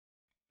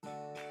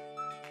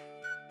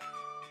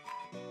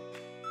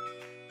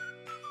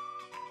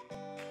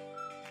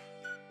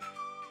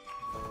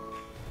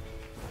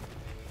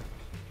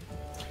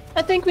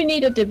I think we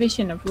need a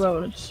division of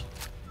roles.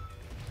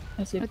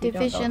 As if A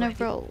division of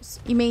roles.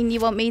 You mean you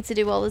want me to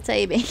do all the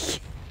taming?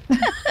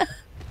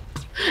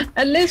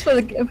 At least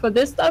for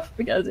this stuff,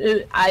 because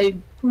I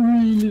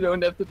really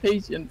don't have the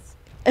patience.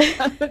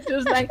 I'm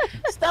just like,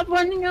 stop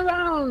running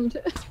around!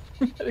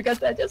 Because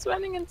they're just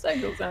running in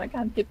circles and I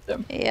can't hit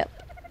them. Yep.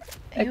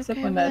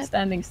 Except when they're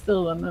standing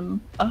still and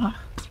then...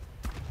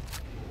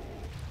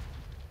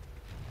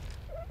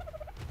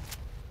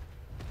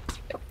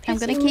 I'm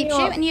gonna keep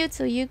shooting you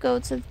till you go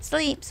to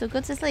sleep, so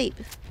go to sleep.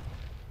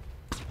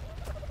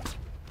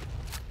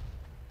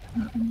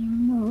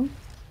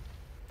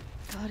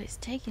 God, it's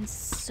taking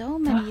so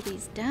many of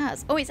these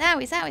darts. Oh, it's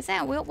out, it's out, it's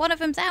out. One of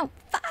them's out.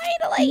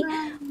 Finally!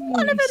 Nice.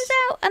 One of them's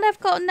out, and I've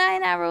got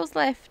 9 arrows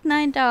left.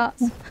 9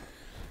 darts.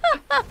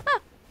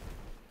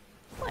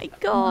 My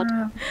God.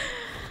 Wow.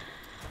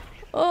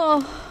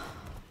 Oh.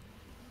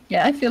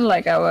 Yeah, I feel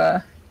like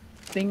our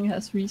thing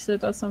has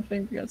reset or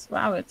something, because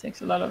wow, it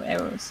takes a lot of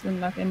arrows to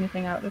knock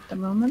anything out at the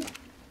moment.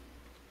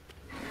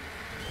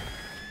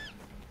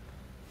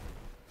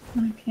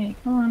 Okay,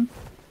 come on.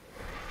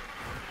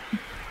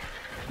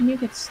 Can you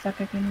get stuck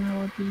again? That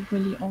would be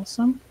really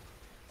awesome.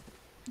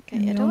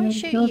 Okay, I don't want to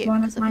shoot you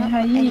because I've not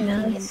got anything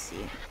into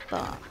you,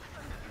 but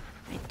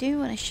I do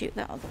want to shoot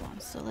that other one.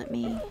 So let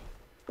me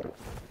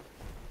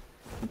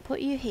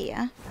put you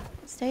here.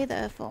 Stay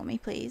there for me,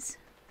 please.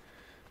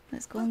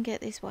 Let's go and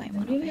get this white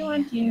one. I really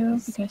want you,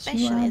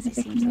 especially as it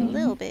seems a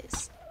little bit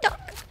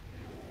stuck.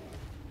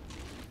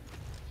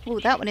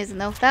 Oh, that one isn't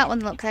though. That one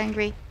looks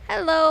angry.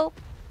 Hello.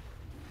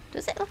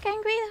 Does it look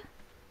angry?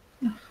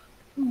 Oh,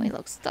 it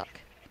looks stuck.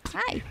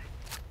 Hi.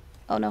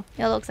 Oh no,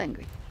 it looks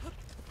angry.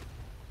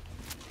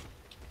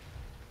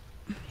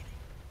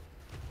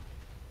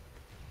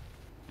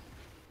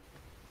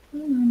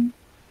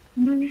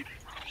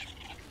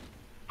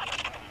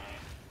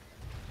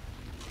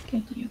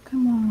 Get you,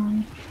 come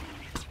on.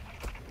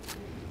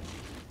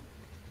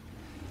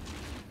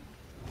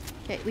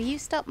 Okay, will you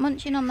stop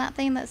munching on that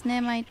thing that's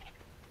near my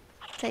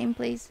tame,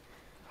 please?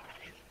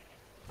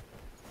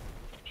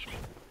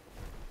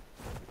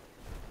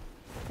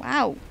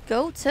 Wow,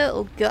 go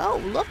turtle, go!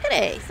 Look at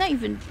it! It's not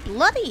even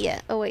bloody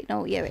yet! Oh wait,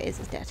 no, yeah it is,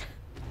 it's dead.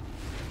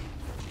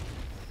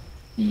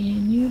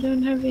 And you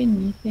don't have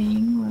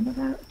anything. What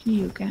about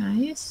you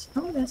guys?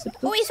 Oh, that's a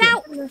Oh, he's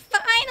out!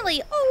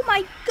 Finally! Oh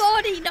my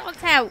God, he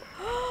knocked out!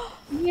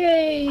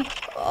 Yay!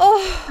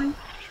 Oh!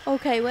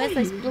 Okay, where's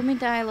this blooming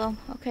Dilo?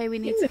 Okay, we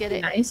need to get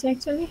it. Nice,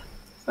 actually,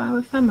 for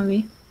our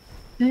family.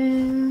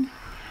 Oh,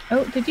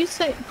 did you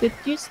start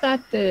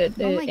the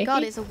oh my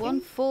God, it's a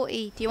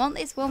 140. Do you want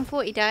this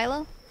 140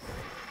 Dilo?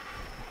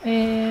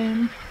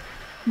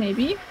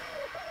 Maybe.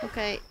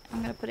 Okay,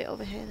 I'm gonna put it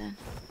over here then.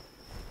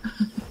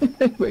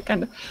 We're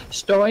kind of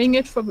storing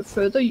it for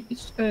further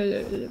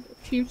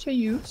future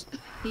use.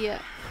 Yeah.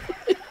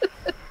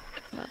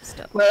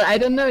 Well, I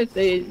don't know if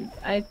they...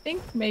 I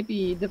think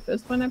maybe the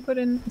first one I put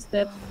in is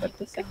dead, but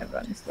the second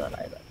one is still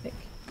alive, I think.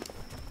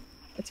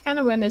 It's kind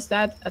of when they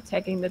start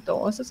attacking the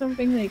doors or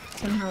something, they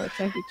somehow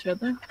attack each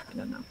other. I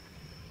don't know.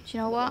 Do you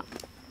know what?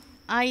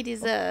 I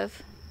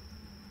deserve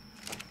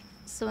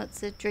something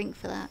to drink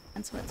for that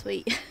and something to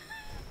eat.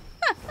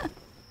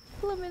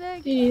 Blooming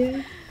egg.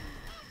 Yeah.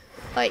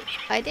 Wait,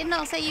 I did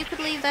not say you could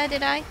leave there,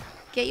 did I?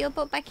 Get your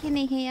butt back in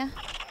here.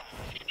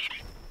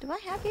 Do I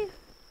have you?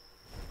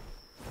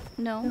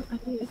 No. No, I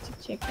needed to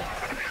check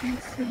that.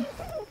 Let's see.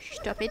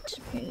 Stop it.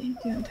 Okay,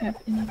 I don't have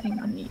anything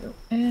on you.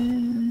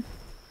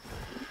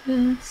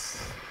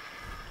 This.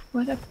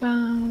 What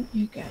about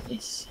you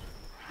guys?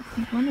 I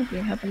think one of you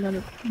have a lot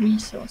of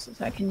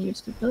resources I can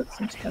use to build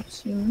some stuff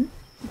soon.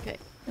 Okay.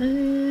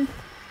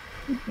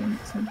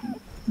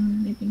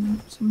 Maybe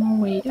some more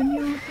weight on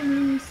you,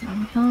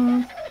 some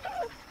health,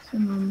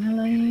 some more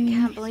melee. I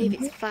can't believe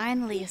it's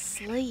finally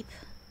asleep.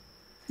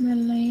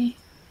 Melee.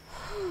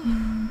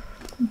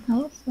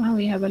 Health. Wow,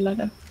 we have a lot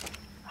of...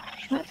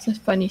 That's a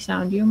funny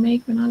sound you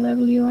make when I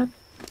level you up.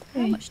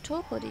 How much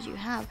torpor did you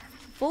have?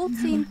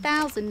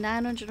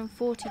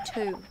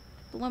 14,942.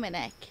 Blooming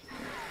heck.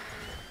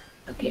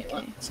 Okay,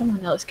 well,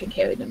 someone else can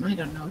carry them. I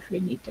don't know if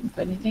we need them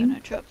for anything. I'm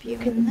gonna drop you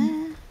in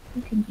there.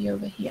 You can be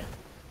over here.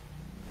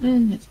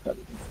 And that's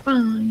probably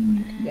fine.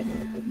 You can get a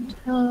little bit more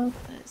help.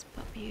 Let's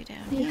pop you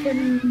down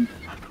here.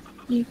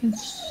 You can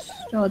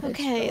store this.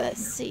 Okay,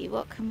 let's see.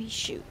 What can we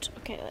shoot?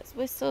 Okay, let's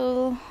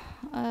whistle.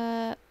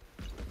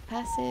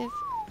 Passive.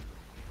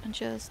 And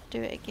just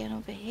do it again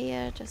over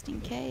here, just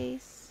in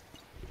case.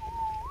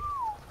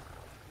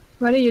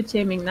 What are you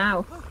taming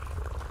now?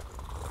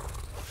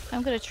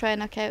 I'm gonna try and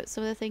knock out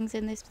some of the things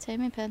in this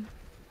taming pen.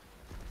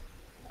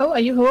 Oh, are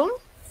you home?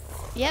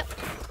 Yep.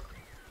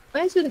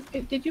 Where is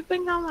it? Did you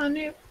bring down our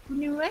new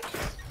Rex?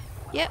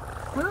 Yep.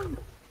 Oh,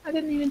 I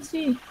didn't even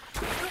see.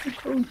 Oh,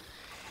 cool.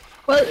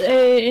 Well,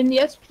 in the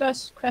S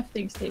Plus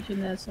crafting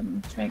station, there's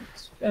some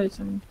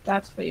some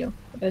darts for you.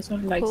 But there's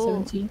only like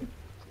 17.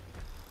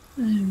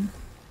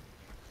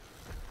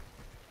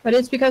 But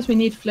it's because we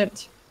need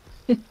flint,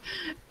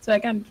 so I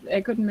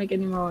couldn't make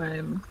any more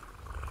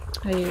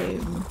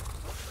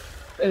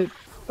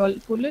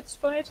bullets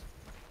for it.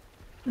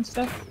 and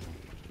stuff.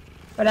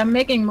 But I'm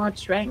making more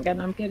trank and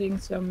I'm getting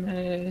some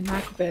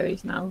narco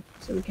berries now,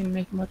 so we can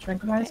make more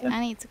tranquilizer. Okay,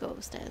 I need to go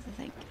upstairs, I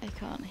think. I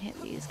can't hit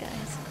these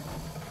guys.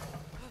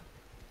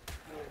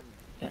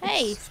 Yes.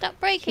 Hey, stop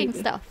breaking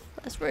stuff.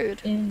 That's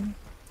rude.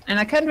 And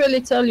I can't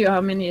really tell you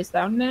how many is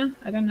down there.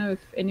 I don't know if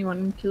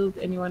anyone killed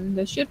anyone.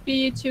 There should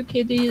be 2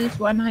 kitties,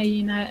 1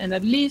 hyena, and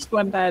at least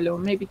 1 dilo,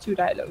 maybe 2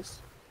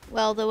 dilos.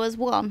 Well, there was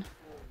one.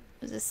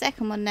 There's a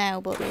second one now,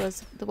 but there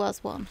was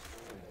one.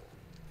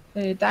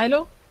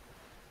 Dilo?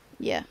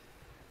 Yeah.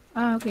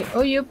 Ah, okay.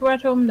 Oh, you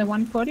brought home the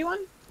 141?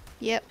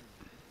 Yep.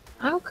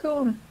 Oh,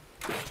 cool.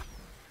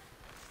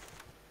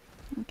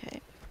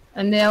 Okay.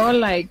 And they're all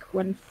like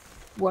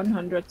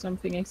 100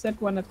 something, except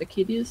one of the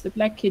kitties. The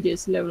black kitty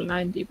is level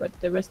 90, but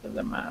the rest of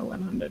them are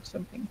 100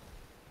 something.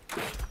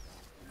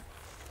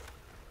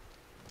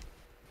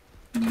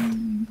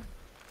 Okay.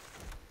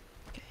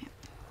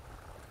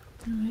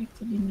 I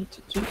actually need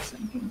to do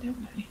something,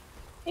 don't I?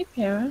 Hey,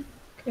 Para.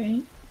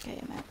 Okay. Okay,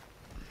 I'm out.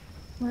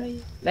 What are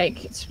you?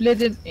 Like,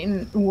 split it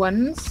in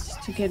ones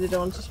to get it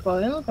all to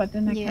spoil, but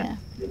then I can't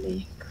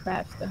really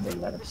craft a whole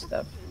lot of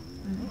stuff.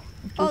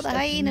 Oh, the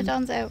hyena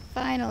dawn's out,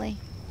 finally.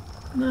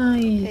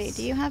 Nice. Okay,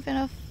 do you have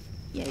enough?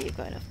 Yeah, you've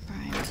got enough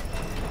primed.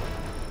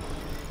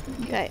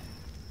 Okay.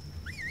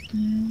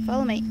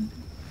 Follow me.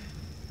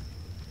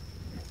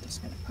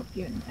 Just gonna pop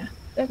you in there.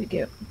 There we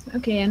go.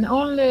 Okay, and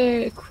all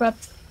the crop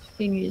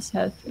thingies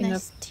have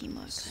enough.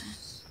 Teamwork there.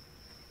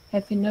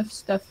 Have enough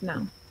stuff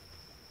now.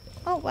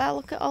 Oh wow!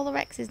 Look at all the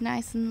Rexes,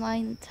 nice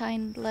and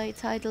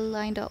tidal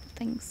lined up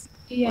things.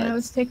 Yeah, Words. I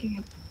was taking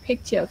a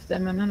picture of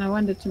them, and then I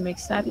wanted to make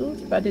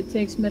saddles, but it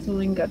takes metal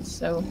ingots,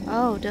 so.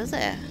 Oh, does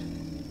it?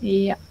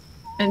 Yeah,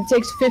 and it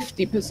takes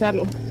 50 per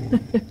saddle.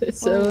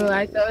 So Oh.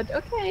 I thought,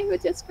 okay, we're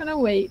just gonna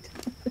wait.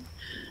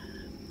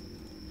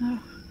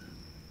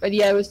 But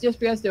yeah, it was just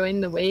because they were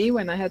in the way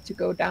when I had to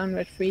go down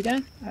with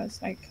Frida. I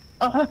was like,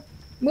 oh,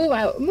 move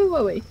out, move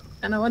away.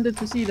 And I wanted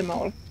to see them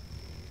all.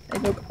 They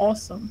look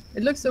awesome.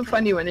 It looks so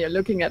funny when you're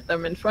looking at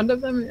them in front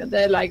of them.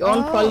 They're like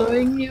all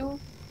following you.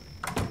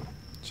 Do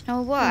you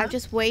know what? I've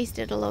just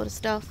wasted a load of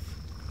stuff.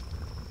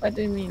 What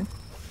do you mean?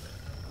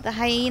 The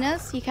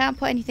hyenas, you can't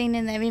put anything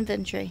in their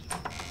inventory.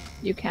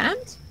 You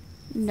can't?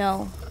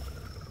 No.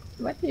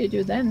 What do you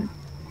do then?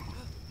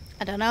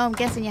 I don't know, I'm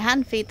guessing you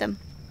hand feed them.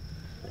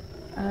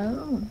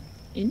 Oh,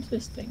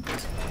 interesting.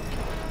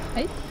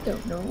 I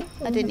don't know.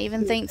 I didn't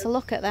even think to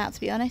look at that, to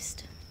be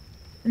honest.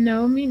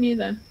 No, me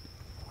neither.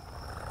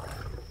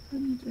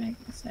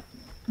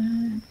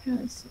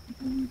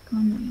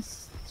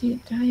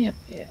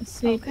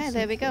 Okay,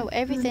 there we go.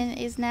 Everything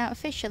is now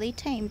officially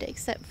tamed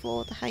except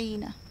for the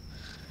hyena.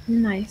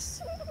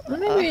 Nice. Well,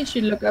 maybe we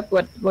should look up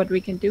what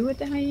we can do with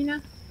the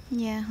hyena.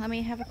 Yeah, let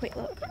me have a quick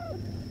look.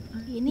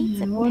 You need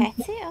to pet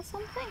it or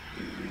something?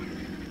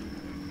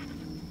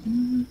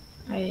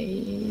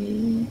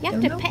 You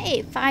have to pet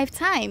it 5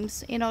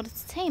 times in order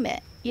to tame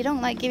it. You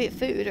don't like give it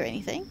food or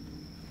anything.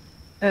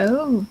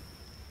 Oh,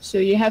 so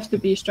you have to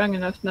be strong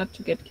enough not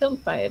to get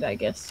killed by it, I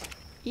guess.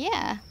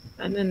 Yeah.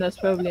 And then that's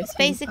probably It's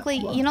basically,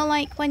 you know,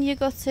 like when you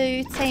go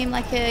to tame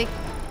like a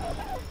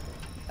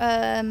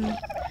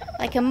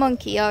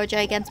monkey or a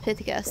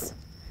Gigantopithecus,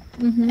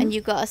 and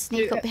you've got to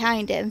sneak up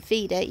behind it and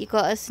feed it. You've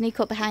got to sneak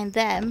up behind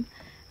them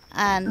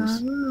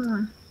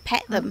and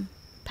pet them,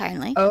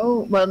 apparently.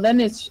 Oh, well then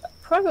it's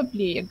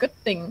probably a good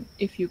thing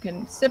if you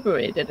can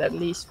separate it at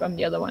least from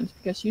the other ones,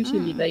 because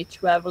usually they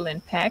travel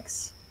in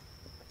packs.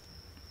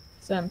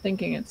 So I'm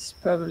thinking it's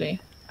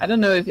probably, I don't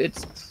know if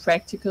it's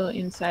practical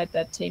inside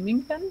that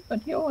taming pen,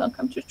 but you're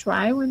welcome to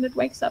try when it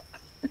wakes up.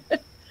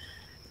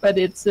 But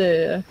it's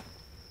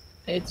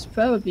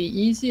probably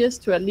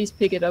easiest to at least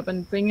pick it up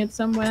and bring it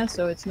somewhere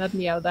so it's not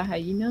near other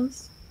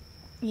hyenas.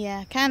 Yeah,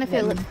 I kind of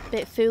feel a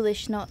bit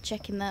foolish not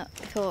checking that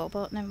before,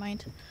 but never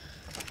mind.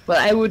 Well,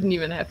 I wouldn't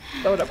even have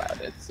thought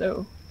about it,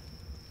 so.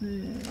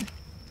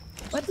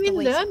 What we're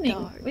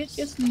learning, we're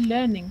just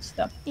learning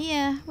stuff.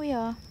 Yeah, we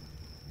are.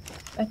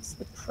 That's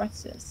the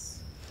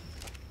process.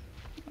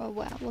 Oh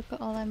wow, look at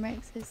all them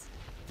Rexes.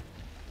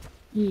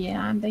 Yeah,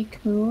 aren't they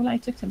cool? I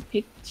took some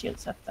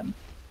pictures of them.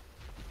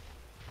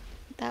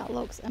 That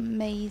looks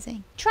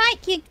amazing.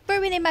 Trike, you're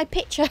ruining my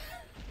picture.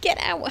 Get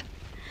out.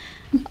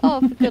 Oh,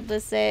 for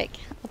goodness sake.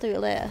 I'll do it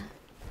later.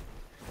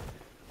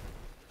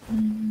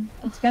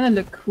 It's gonna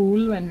look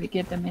cool when we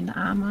get them in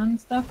armor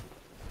and stuff.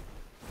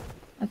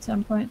 At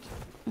some point.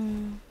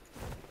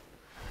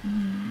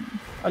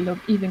 Or look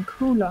even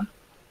cooler.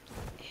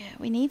 Yeah,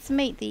 we need to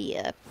make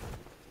the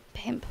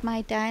Pimp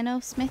My Dino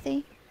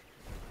smithy.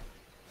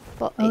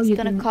 But it's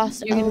gonna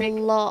cost a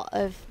lot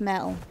of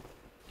metal.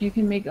 You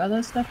can make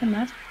other stuff in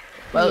that?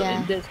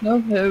 Well, there's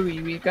no hurry.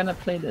 We're gonna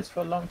play this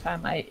for a long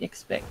time, I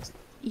expect.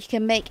 You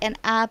can make an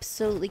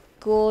absolutely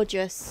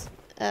gorgeous...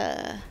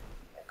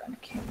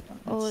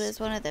 Oh, there's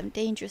one of them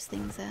dangerous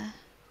things there.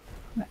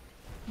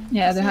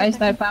 Yeah, the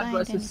highest I found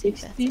was a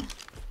 60. Better.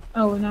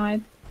 Oh,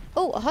 no,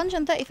 Oh,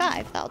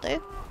 135, that'll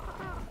do.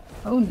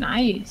 Oh,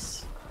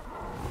 nice.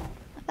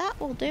 That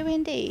will do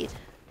indeed.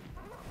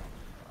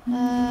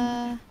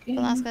 But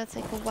that's going to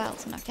take a while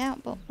to knock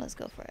out, but let's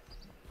go for it.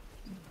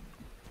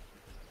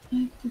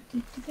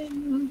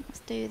 Let's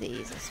do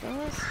these, I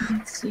suppose.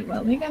 Let's see.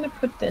 Well, we're gonna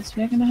put this.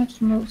 We're gonna have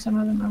to move some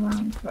of them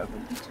around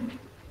probably to make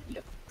it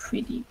look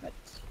pretty, but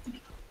yeah.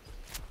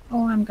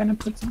 Oh, I'm gonna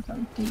put some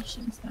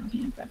foundations down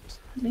here, but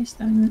at least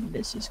then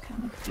this is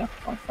kind of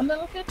blocked off a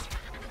little bit,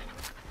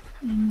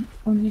 and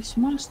only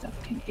small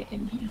stuff can get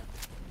in here.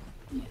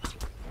 Yeah,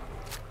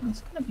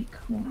 it's gonna be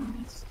cool when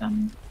it's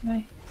done.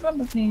 I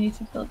probably need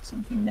to build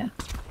something there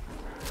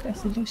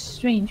because it looks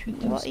strange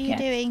with those What are you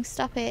gaps. doing?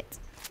 Stop it.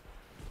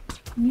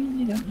 I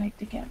really don't like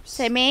the gaps.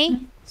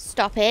 Timmy,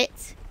 stop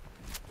it.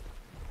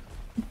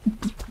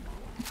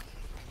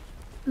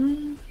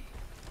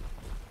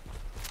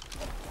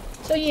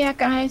 So yeah,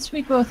 guys,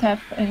 we both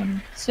have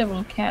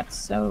several cats,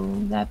 so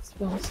that's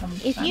well some.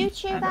 If you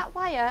chew that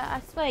wire,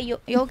 I swear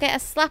you'll get a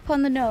slap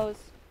on the nose.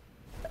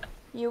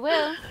 You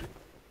will.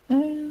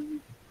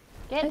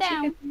 Get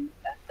down.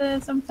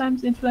 That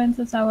sometimes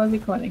influences our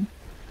recording.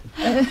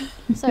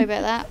 Sorry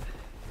about that.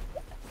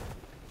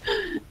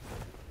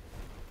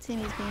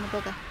 Timmy's being a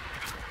bugger.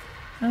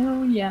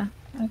 Oh yeah,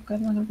 I've got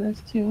one of those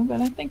too,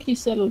 but I think he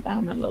settled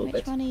down a little bit.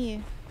 Which one are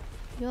you?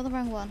 You're the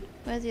wrong one.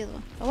 Where's the other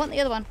one? I want the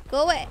other one.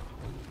 Go away.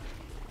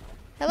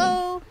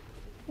 Hello.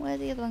 Where'd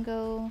the other one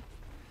go?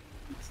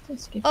 Let's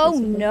just give Oh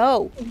this a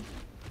no.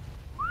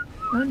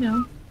 Oh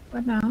no.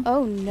 What now?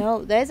 Oh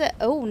no. There's a.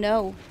 Oh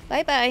no.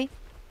 Bye bye.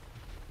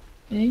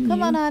 Hey, Come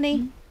you. on,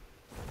 Annie.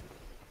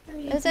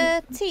 Hey, There's you.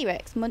 a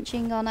T-Rex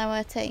munching on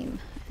our tame,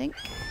 I think.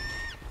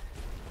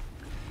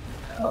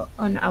 Oh,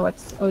 on our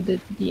the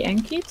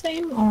Yankee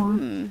team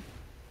or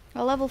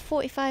A level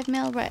 45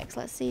 male Rex.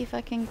 Let's see if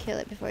I can kill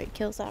it before it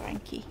kills our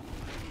Anki.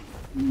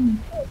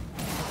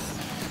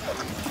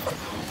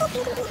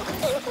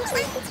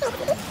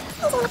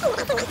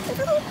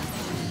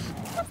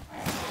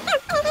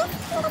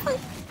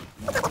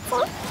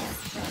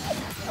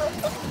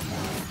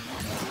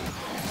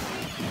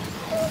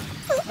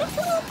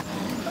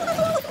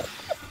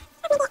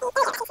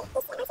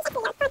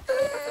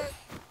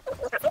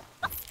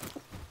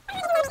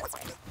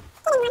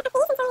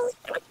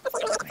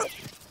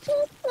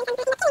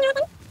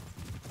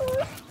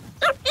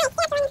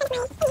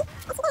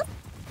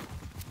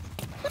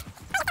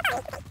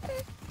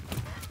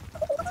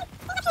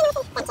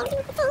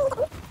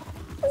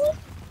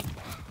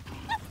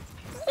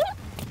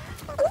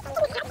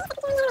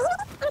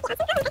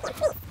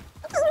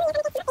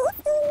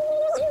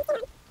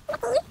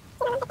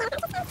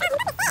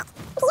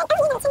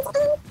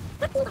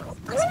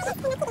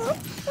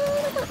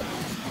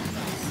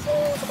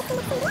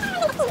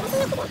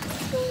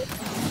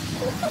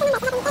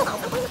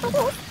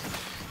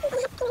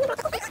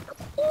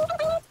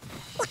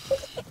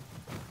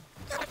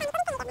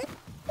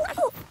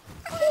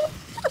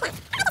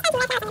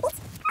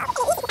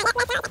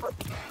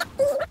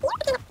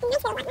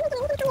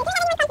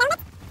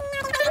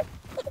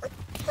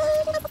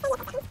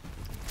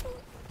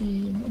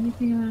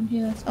 Anything around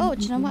here that's Oh,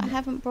 do you know what I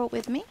haven't brought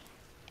with me?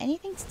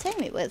 Anything to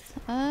tame it with?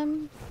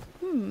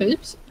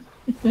 Oops.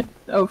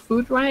 Oh,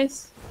 food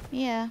wise?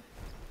 Yeah.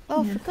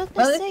 Oh, Yeah. for goodness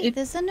Well, sake,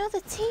 there's another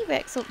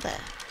T-Rex up there.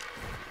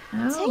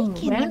 Oh,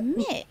 Taking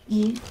the mick.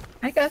 yeah.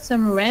 I got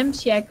some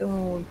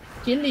ramshackle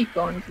chili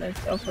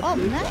gauntlets off of Oh,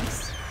 blue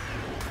nice.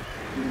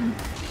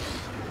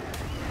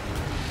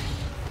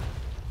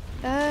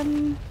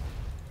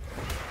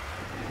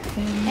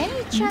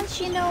 Any chance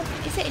you know,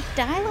 is it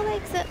dial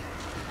eggs that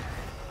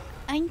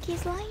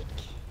Anki's like?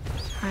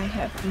 I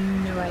have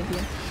no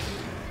idea.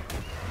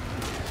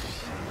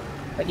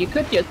 But you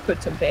could just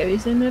put some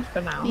berries in it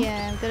for now.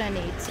 Yeah, I'm gonna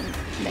need some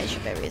measure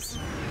berries.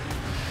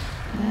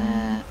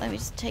 Let me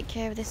just take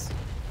care of this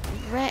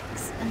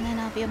Rex and then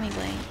I'll be on my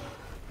way.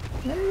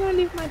 Where did I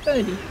leave my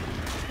birdie?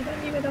 Did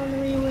I leave it all the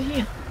way over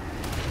here?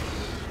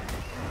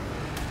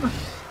 Oh,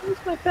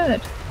 where's my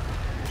bird?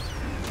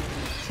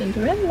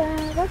 Cinderella,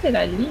 where did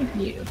I leave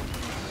you?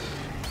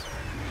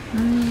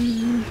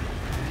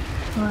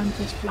 Oh, I'm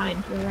just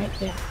blind. You're right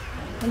there.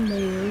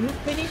 Hello,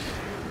 pretty.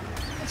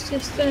 Let's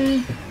just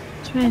try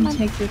and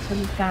take this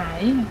little guy.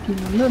 I feel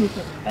a little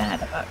bit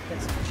bad about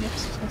this, but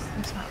let's test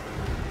this out.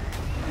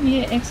 Come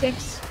here,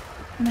 XX.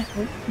 Can I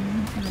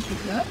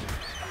pick you up?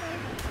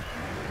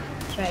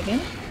 Try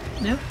again.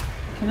 No?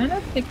 Can I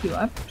not pick you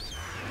up?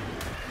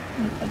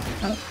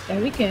 Oh,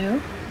 there we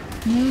go.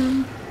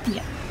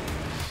 Yeah.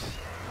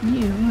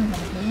 You are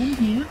gonna go in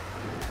here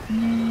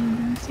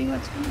and see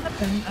what's gonna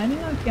happen. I don't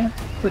know if you have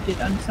to put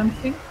it on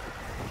something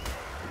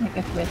like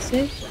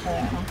aggressive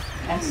or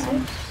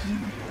passive.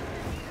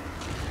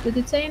 Did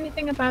it say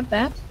anything about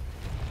that?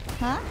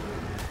 Huh?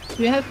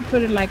 Do you have to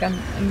put it like on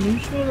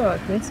neutral or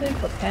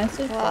aggressive or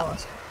passive or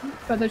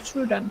for the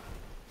Trudon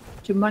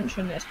to munch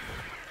on it?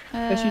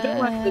 Because you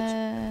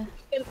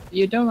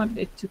don't want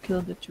it to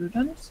kill the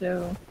Trudon,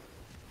 so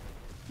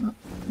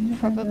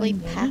probably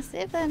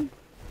passive then.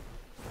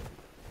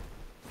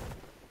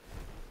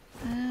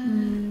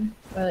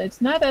 Well,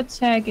 it's not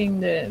attacking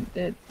the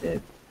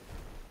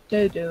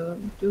dodo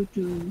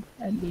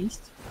at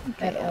least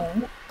at all. I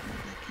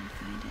can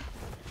find it.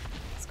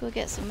 It's go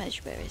get some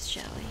mesh berries,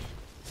 shall we?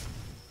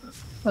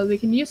 Well, we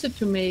can use it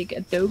to make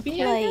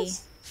Adobe, I Clay.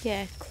 guess.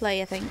 Yeah,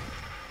 clay, I think.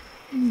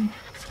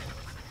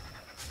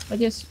 I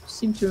just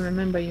seem to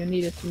remember you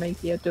needed to make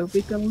the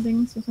Adobe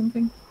buildings or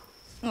something.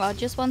 Well,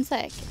 just one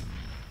sec.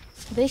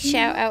 This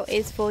shout out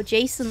is for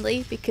Jason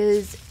Lee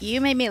because you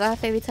make me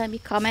laugh every time you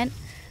comment,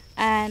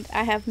 and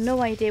I have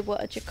no idea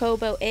what a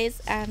Jacobo is,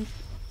 and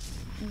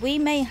we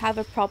may have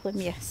a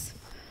problem. Yes,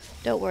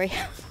 don't worry.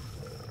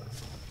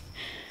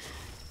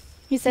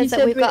 He says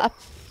that we've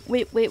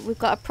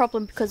got a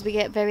problem because we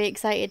get very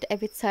excited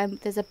every time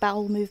there's a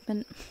bowel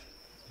movement.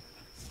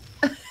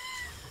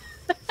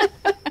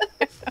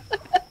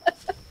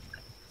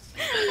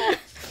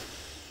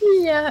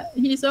 Yeah,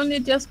 he's only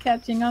just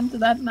catching on to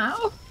that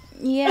now.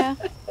 Yeah.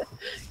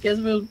 Guess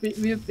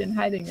we've been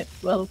hiding it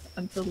well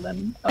until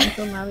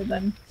now.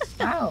 Then,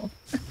 wow.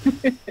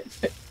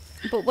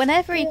 But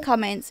whenever he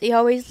comments, he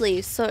always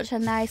leaves such a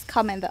nice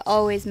comment that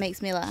always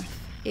makes me laugh.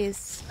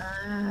 Is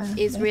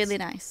really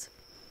nice.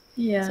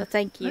 Yeah. So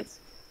thank you.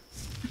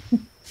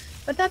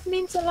 But that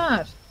means a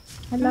lot.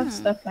 I love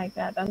stuff like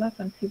that. I love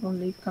when people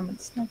leave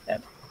comments like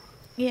that.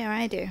 Yeah,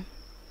 I do.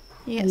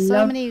 You get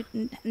so many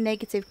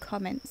negative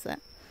comments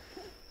that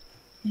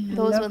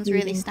those ones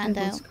really stand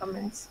out.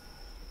 Comments.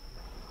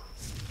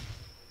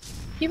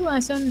 People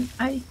are so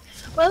I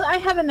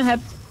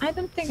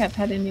don't think I've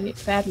had any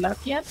bad luck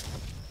yet.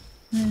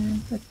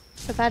 But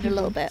I've had a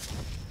little bit.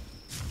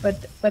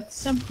 But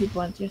some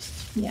people are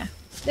just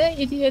they're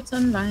idiots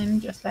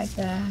online just like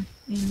in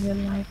real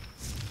life.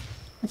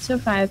 But so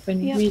far I've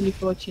been really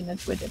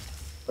fortunate with it.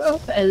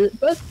 Both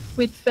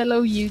with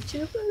fellow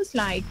YouTubers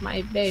like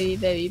my very,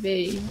 very,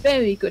 very,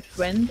 very good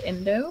friend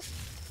Endo.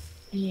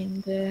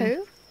 And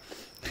who?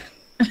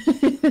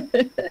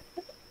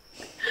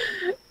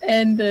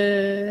 and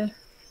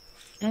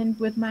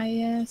with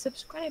my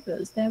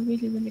subscribers. They're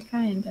really, really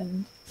kind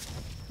and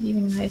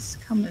leaving nice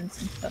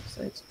comments and stuff,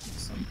 so it's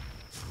awesome.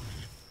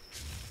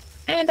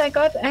 And I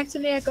got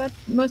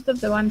most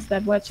of the ones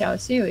that watch our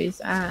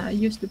series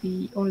used to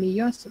be only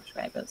your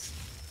subscribers.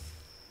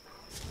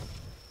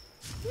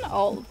 Not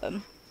all of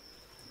them.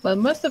 Well,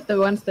 most of the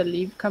ones that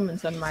leave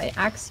comments on my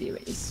Arc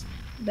series,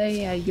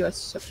 they are your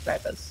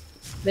subscribers.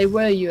 They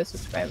were your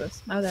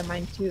subscribers. Now they're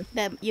mine too.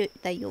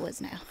 They're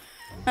yours now.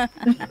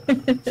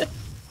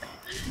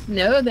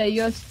 No, they're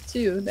yours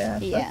too. They're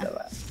both of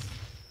us.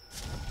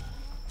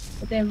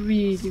 But they're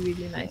really,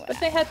 really nice. Wow. But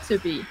they had to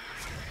be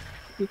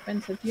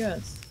friends of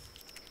yours.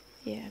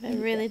 Yeah, they're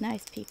really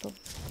nice people.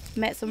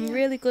 Met some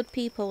really good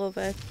people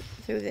over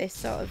through this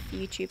sort of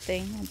YouTube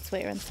thing and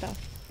Twitter and stuff.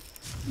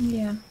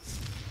 Yeah.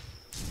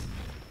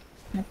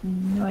 I have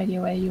no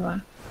idea where you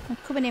are. I'm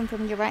coming in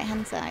from your right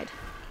hand side.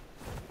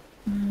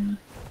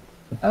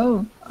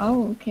 Oh,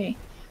 okay.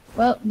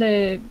 Well,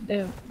 where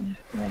did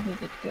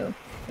it go?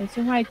 There's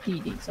a white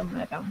DD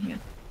somewhere down here.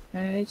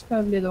 It's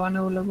probably the one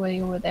all the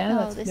way over there.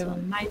 That's level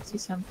 90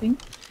 something.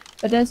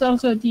 But there's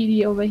also a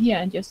DD over here.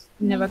 I just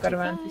never got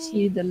around to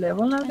see the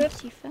level of it.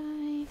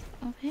 95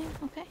 over here,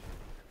 okay.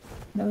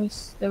 There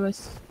was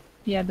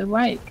the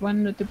white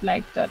one with the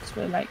black dots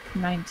were like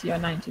 90 or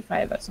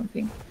 95 or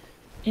something.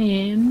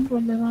 And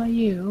what level are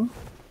you?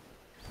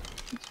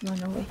 This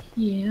one over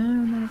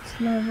here,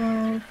 that's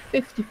level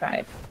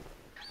 55.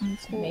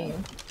 That's male.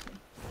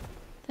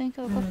 I think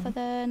I'll go for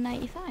the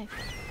 95.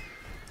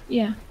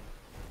 Yeah.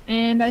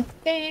 And I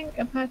think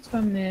apart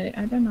from the,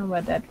 I don't know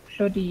what that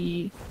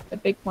the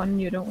big one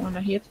you don't want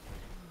to hit.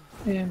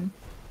 I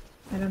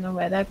don't know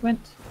where that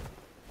went.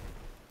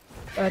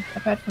 But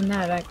apart from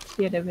that, I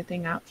cleared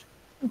everything out.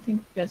 I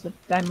think there's a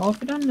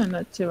Dimorphodon and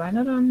a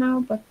Pteranodon now,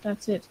 but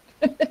that's it.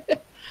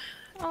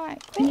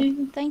 Alright,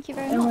 cool. Thank you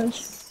very much. There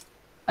was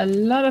a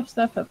lot of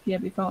stuff up here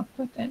before,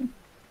 but then,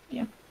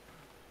 yeah.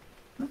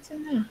 What's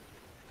in there?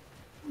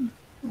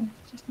 Oh,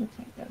 it just looks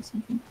like there was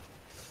something.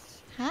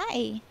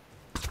 Hi.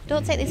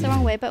 Don't take this the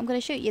wrong way, but I'm going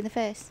to shoot you in the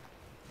face.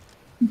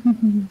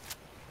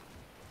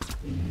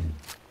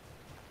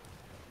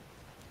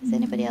 Is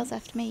anybody else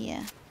after me?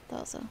 Yeah,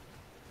 thought so.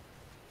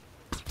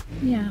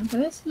 Yeah,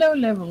 but it's low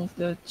level,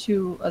 the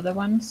two other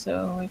ones,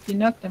 so if you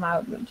knock them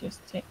out, we can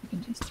just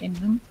tame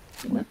them.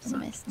 Whoops, I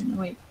missed.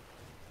 Wait.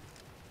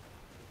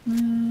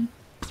 I'm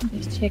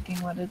just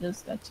checking what it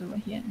is that's over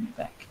here in the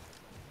back.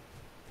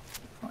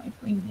 Before I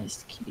bring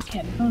this kitty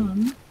cat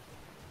home.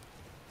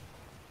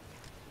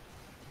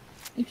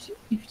 If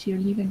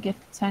you'll even get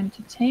the time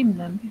to tame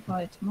them before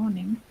it's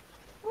morning.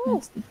 Ooh,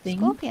 that's the thing.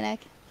 Scorpion egg.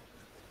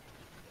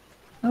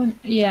 Oh,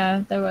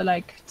 yeah, there were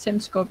like 10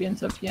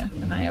 scorpions up here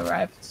when I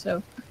arrived,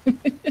 so...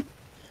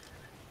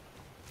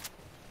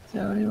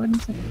 So it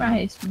wouldn't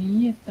surprise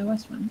me if there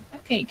was one.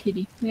 Okay,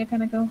 kitty, we're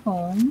gonna go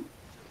home.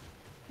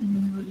 And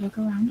then we'll look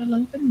around a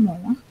little bit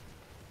more.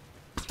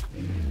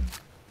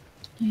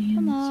 And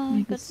come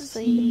on, good to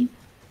see.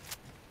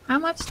 How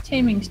much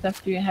taming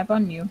stuff do you have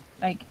on you?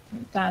 Like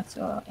darts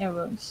or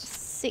arrows?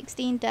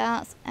 16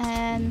 darts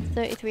and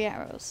 33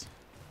 arrows.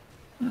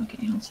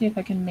 Okay, I'll see if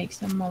I can make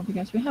some more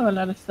because we have a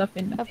lot of stuff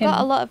in the pen. I've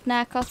got a lot of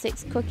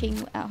narcotics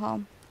cooking at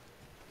home.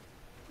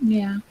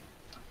 Yeah.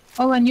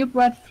 Oh, and you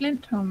brought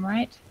flint home,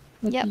 right?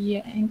 With Yep.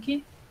 the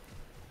Anki?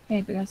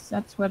 Okay, because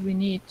that's what we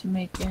need to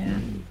make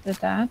the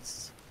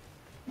darts,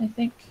 I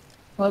think.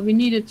 Well, we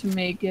needed to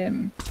make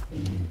the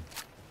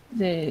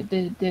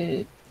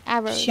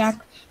Arrows.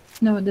 shack.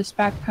 No, the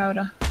spark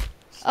powder. Oh,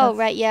 stuff.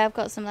 right, yeah, I've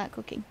got some of that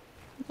cooking.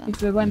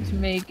 If we want to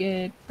make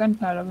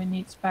gunpowder, we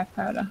need spark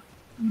powder.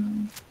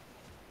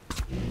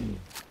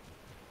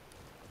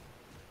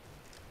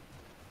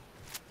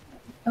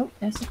 Oh,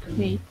 there's a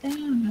crate there.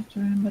 I'll have to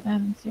remember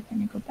that and see if I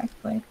can go back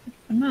for it. But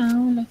for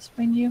now, let's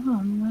bring you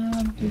home.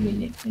 Where do we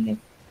live? We live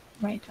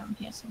right on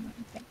here somewhere,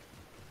 I think.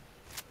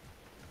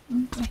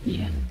 Over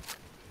here.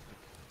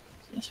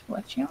 Just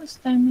watch our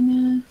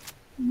stamina,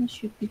 and we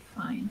should be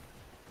fine.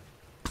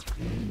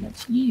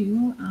 But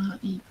you are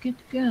a good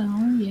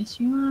girl. Yes,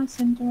 you are,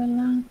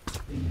 Cinderella.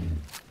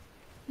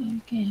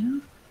 Okay.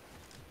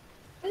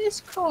 That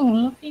is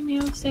cool. A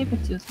female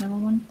saber-tooth level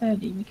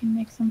 130. We can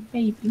make some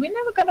babies. We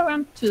never got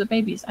around to the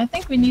babies. I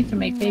think we need to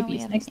make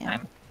babies next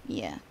time.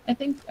 Yeah. I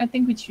think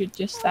we should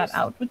just start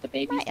out with the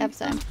babies. Might have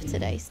some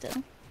today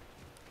still.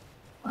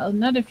 Well,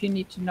 not if you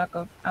need to knock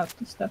out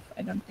the stuff.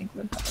 I don't think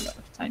we'll have a lot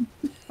of time.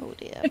 Oh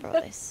dear, I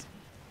brought this.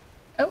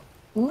 Oh.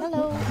 Ooh.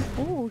 Hello.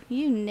 Oh,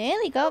 you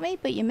nearly got me,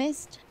 but you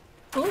missed.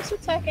 Who's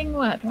attacking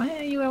what? Why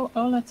are you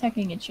all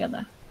attacking each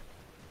other?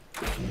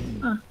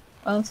 Ah,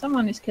 well,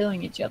 someone is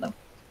killing each other.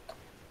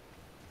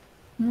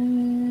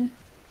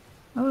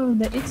 Oh,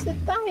 it's the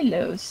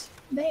Dilos.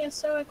 They are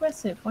so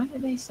aggressive. Why are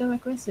they so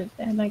aggressive?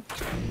 They're like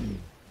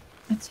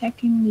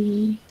attacking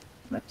the...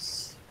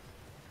 Whoops.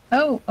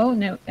 Oh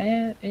no.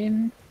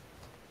 Didn't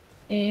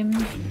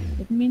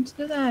mean to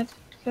do that.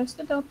 Close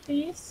the door,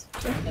 please.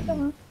 Close the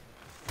door.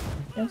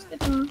 Close the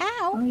door.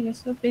 Ow! Oh, you're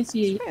so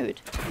busy. That's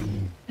rude.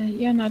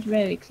 You're not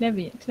very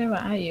clever,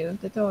 are you?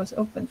 The door was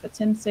open for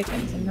 10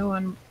 seconds and no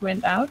one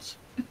went out.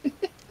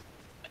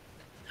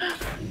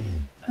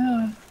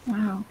 Oh,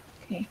 wow.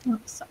 Okay, well,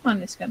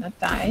 someone is gonna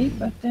die,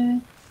 but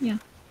yeah.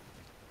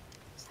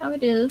 That's how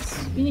it is.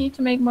 We need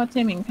to make more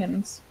taming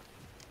pens.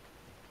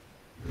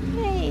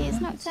 Hey, it's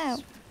knocked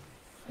out.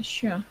 For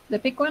sure. The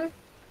big one?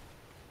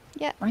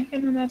 Yeah. Why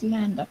can that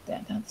land up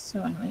there? That's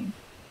so annoying.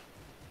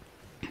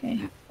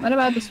 Okay. What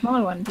about the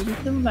small one? Did you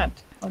kill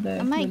that? Or the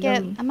I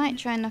might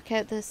try and knock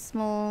out the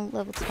small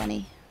level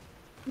 20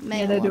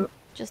 male one,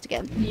 just to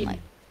get them like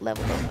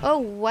leveled up. Oh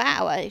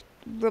wow, I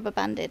rubber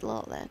banded a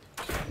lot there.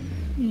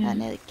 Yeah. That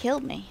nearly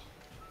killed me.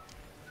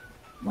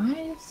 Why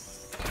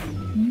is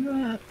you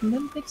are a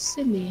little bit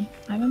silly?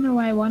 I don't know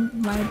why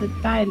the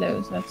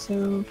Dilos are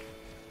so...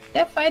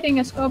 They're fighting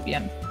a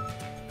scorpion.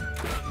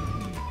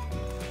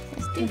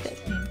 Let's do this.